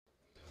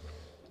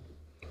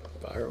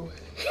Fire away.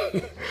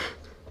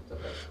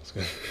 It's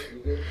okay.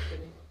 You good,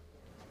 Sydney?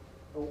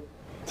 Oh.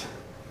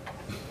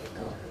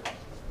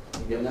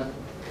 You good enough?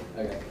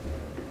 Okay.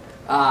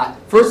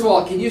 First of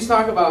all, can you just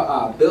talk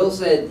about, Bill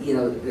said, you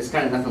know, there's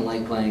kind of nothing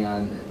like playing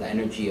on the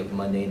energy of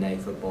Monday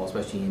Night Football,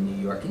 especially in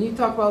New York. Can you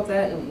talk about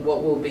that and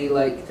what will it be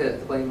like to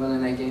play a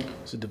Monday night game?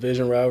 It's a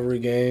division rivalry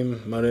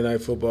game, Monday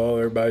Night Football.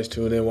 Everybody's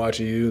tuning in,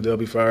 watching you. They'll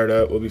be fired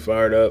up. We'll be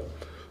fired up.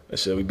 I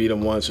said we beat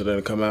them once, so they're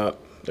gonna come out.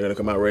 They're gonna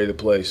come out ready to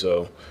play.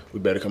 So we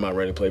better come out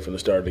ready to play from the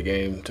start of the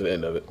game to the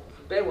end of it.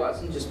 Ben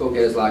Watson just spoke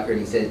at his locker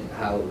and he said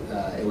how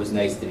it was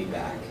nice to be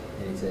back.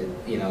 And he said,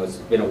 you know, it's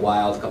been a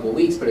wild couple of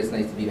weeks, but it's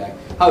nice to be back.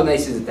 How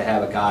nice is it to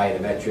have a guy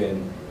and a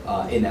veteran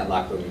in that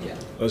locker room again?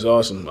 That's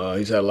awesome.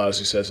 He's had a lot of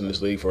success in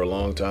this league for a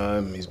long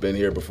time. He's been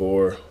here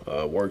before,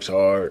 works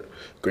hard,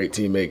 great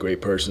teammate, great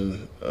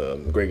person,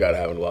 great guy to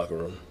have in the locker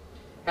room.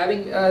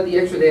 Having the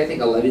extra day, I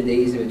think 11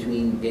 days in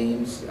between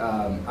games,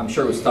 I'm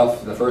sure it was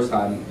tough the first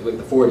time with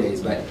the 4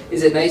 days, but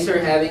is it nicer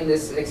having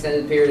this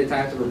extended period of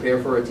time to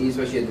prepare for a team,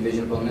 especially a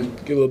division opponent?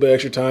 Get a little bit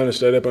extra time to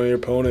study up on your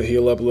opponent,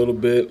 heal up a little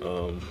bit,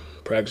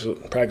 practice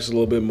a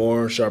little bit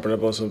more, sharpen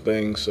up on some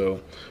things.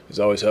 So it's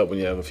always helped when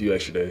you have a few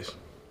extra days.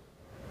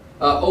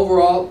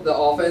 Overall, the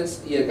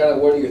offense, you know, kind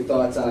of what are your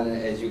thoughts on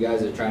it as you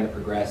guys are trying to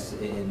progress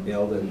and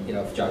build? And you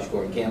know, if Josh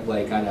Gordon can't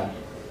play, kind of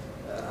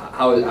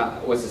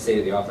what's the state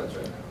of the offense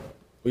right now?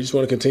 We just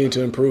want to continue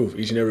to improve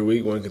each and every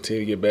week. We want to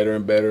continue to get better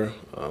and better.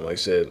 Like I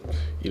said,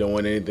 you don't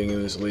win anything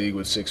in this league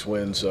with 6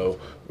 wins, so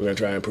we're going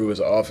to try and improve as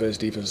an offense,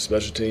 defense, and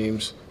special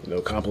teams, you know,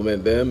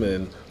 complement them.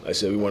 And like I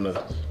said, we want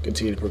to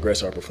continue to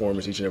progress our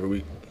performance each and every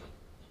week.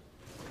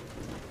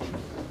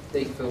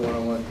 Thank you for the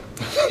one-on-one.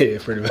 Yeah,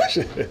 pretty much.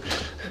 Do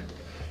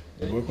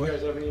you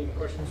guys have any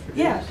questions for James?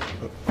 Yeah.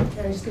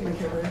 Can I just get my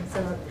camera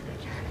set up?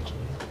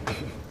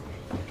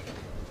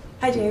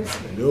 Hi, James.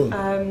 How you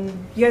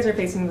doing? You guys are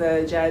facing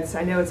the Jets.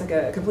 I know it's like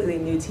a completely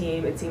new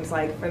team, it seems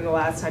like, from the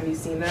last time you've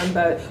seen them,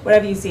 but what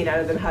have you seen out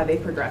of them, how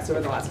they've progressed over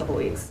the last couple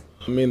of weeks?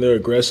 I mean, they're an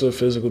aggressive,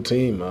 physical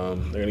team. They're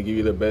going to give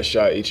you their best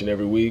shot each and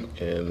every week,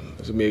 and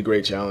it's going to be a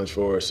great challenge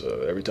for us.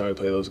 Every time we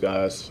play those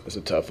guys, it's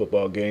a tough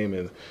football game,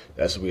 and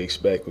that's what we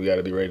expect. We got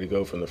to be ready to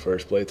go from the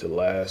first play to the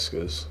last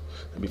because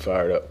they'll be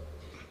fired up.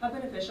 How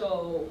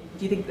beneficial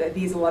do you think that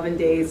these 11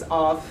 days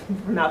off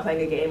from not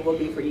playing a game will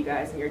be for you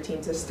guys and your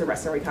team just to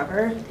rest and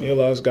recover? It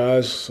allows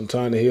guys some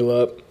time to heal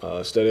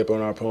up, study up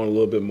on our opponent a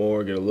little bit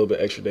more, get a little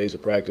bit extra days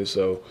of practice.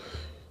 So,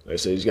 like I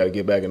said, you just got to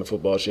get back into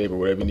football shape or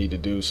whatever you need to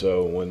do.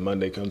 So when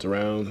Monday comes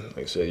around, like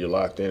I said, you're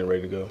locked in and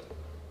ready to go.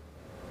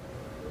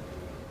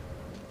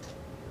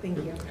 Thank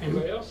you.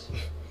 Anybody else?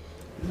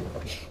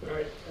 All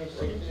right, thanks,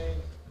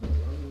 James.